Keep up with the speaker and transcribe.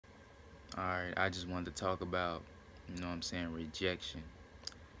Alright, I just wanted to talk about, rejection.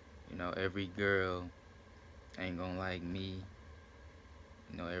 Every girl ain't gonna like me.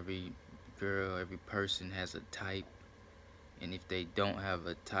 Every girl, every person has a type. And if they don't have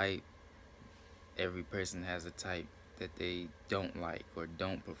a type, every person has a type that they don't like or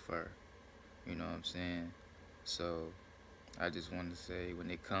don't prefer. You know what I'm saying? So, I just want to say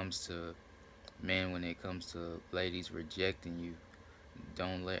when it comes to men, when it comes to ladies rejecting you,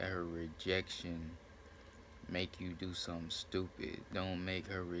 don't let her rejection make you do something stupid. Don't make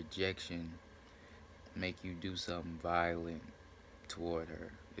her rejection make you do something violent toward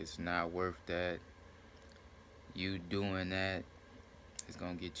her. It's not worth that. You doing that is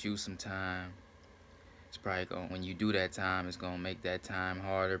gonna get you some time. It's probably gonna, when you do that time, it's gonna make that time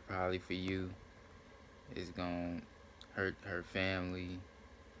harder probably for you. It's gonna hurt her family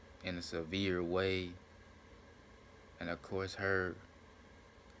in a severe way, and of course her.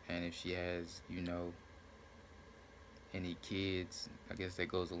 And if she has, any kids, I guess that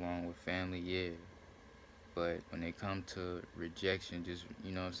goes along with family, yeah. But when it comes to rejection, just,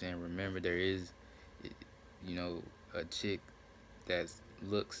 remember there is, you know, a chick that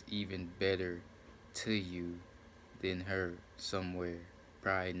looks even better to you than her somewhere,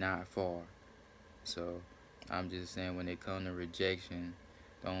 probably not far. So I'm just saying when it comes to rejection,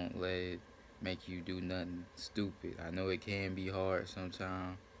 don't let it make you do nothing stupid. I know it can be hard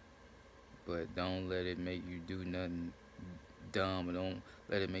sometimes, but don't let it make you do nothing dumb, or don't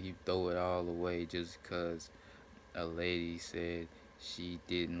let it make you throw it all away just because a lady said she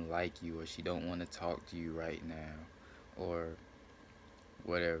didn't like you or she don't want to talk to you right now or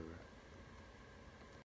whatever.